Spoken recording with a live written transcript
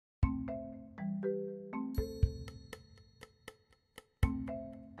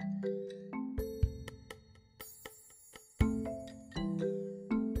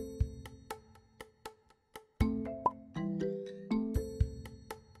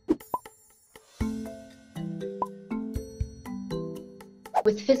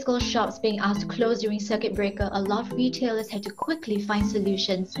With physical shops being asked to close during circuit breaker, a lot of retailers had to quickly find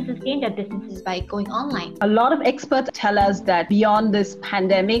solutions to sustain their businesses by going online. A lot of experts tell us that beyond this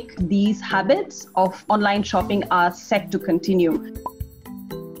pandemic, these habits of online shopping are set to continue.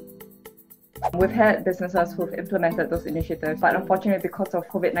 We've had businesses who've implemented those initiatives, but unfortunately because of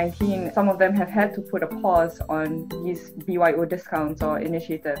COVID-19, some of them have had to put a pause on these BYO discounts or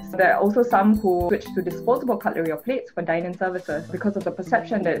initiatives. There are also some who switched to disposable cutlery or plates for dine-in services because of the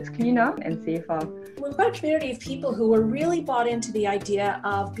perception that it's cleaner and safer. We've got a community of people who are really bought into the idea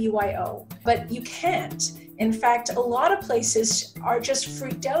of BYO, but you can't. In fact, a lot of places are just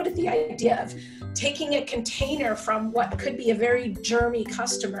freaked out at the idea of taking a container from what could be a very germy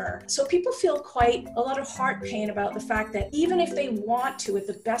customer. So people feel quite a lot of heart pain about the fact that even if they want to, with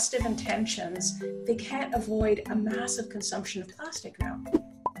the best of intentions, they can't avoid a massive consumption of plastic now.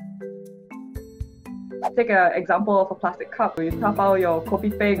 Take an example of a plastic cup. You tap out your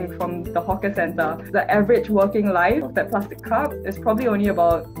kopi peng from the hawker center. The average working life of that plastic cup is probably only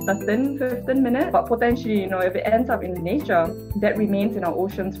about 13-15 minutes. But potentially, if it ends up in nature, that remains in our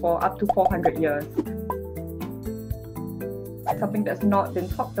oceans for up to 400 years. Something that's not been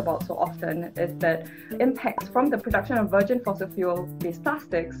talked about so often is that impacts from the production of virgin fossil fuel-based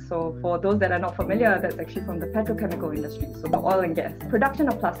plastics. So for those that are not familiar, that's actually from the petrochemical industry, so the oil and gas. Production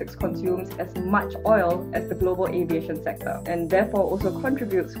of plastics consumes as much oil as the global aviation sector, and therefore also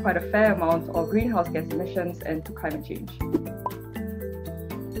contributes quite a fair amount of greenhouse gas emissions and to climate change.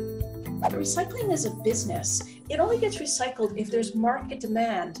 Recycling is a business. It only gets recycled if there's market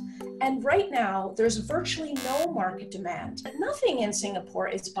demand. And right now, there's virtually no market demand. Nothing in Singapore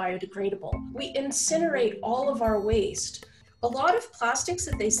is biodegradable. We incinerate all of our waste. A lot of plastics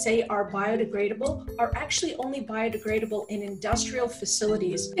that they say are biodegradable are actually only biodegradable in industrial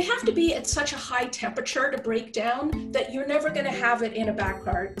facilities. They have to be at such a high temperature to break down that you're never going to have it in a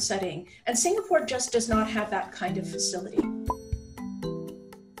backyard setting. And Singapore just does not have that kind of facility.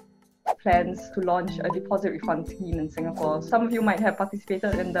 Plans to launch a deposit refund scheme in Singapore. Some of you might have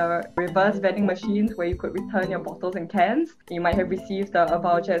participated in the reverse vending machines where you could return your bottles and cans. You might have received a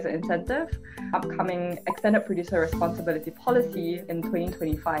voucher as an incentive. Upcoming extended producer responsibility policy in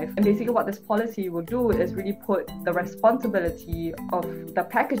 2025. And basically what this policy will do is really put the responsibility of the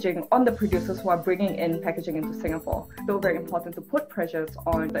packaging on the producers who are bringing in packaging into Singapore. So very important to put pressures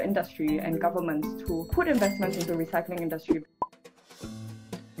on the industry and governments to put investments into the recycling industry.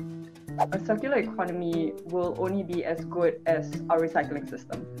 A circular economy will only be as good as our recycling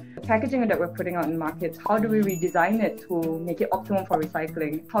system. The packaging that we're putting out in markets, how do we redesign it to make it optimum for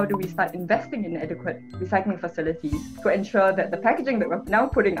recycling? How do we start investing in adequate recycling facilities to ensure that the packaging that we're now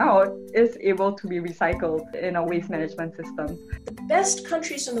putting out is able to be recycled in our waste management systems? The best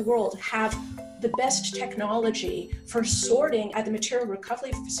countries in the world have the best technology for sorting at the material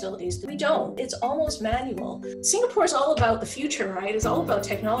recovery facilities. We don't. It's almost manual. Singapore is all about the future, right? It's all about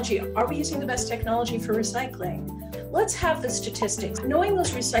technology. Are we using the best technology for recycling? Let's have the statistics. Knowing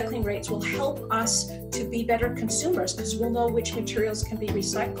those recycling rates will help us to be better consumers because we'll know which materials can be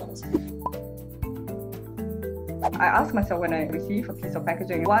recycled. I ask myself when I receive a piece of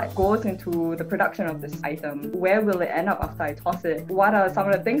packaging, what goes into the production of this item? Where will it end up after I toss it? What are some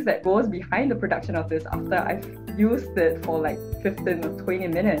of the things that goes behind the production of this after I've used it for like 15 or 20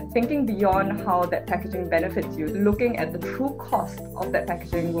 minutes? Thinking beyond how that packaging benefits you, looking at the true cost of that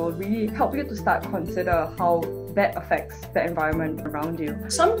packaging will really help you to start consider how that affects the environment around you.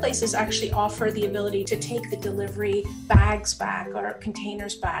 Some places actually offer the ability to take the delivery bags back or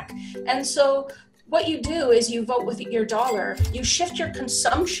containers back. And so what you do is you vote with your dollar. You shift your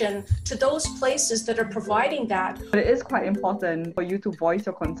consumption to those places that are providing that. But it is quite important for you to voice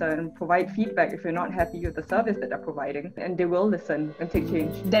your concern and provide feedback if you're not happy with the service that they're providing, and they will listen and take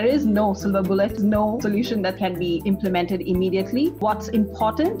change. There is no silver bullet, no solution that can be implemented immediately. What's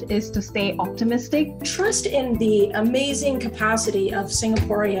important is to stay optimistic. Trust in the amazing capacity of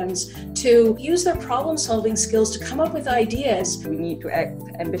Singaporeans to use their problem-solving skills to come up with ideas. We need to act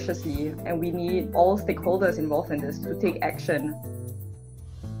ambitiously, and we need all stakeholders involved in this to take action.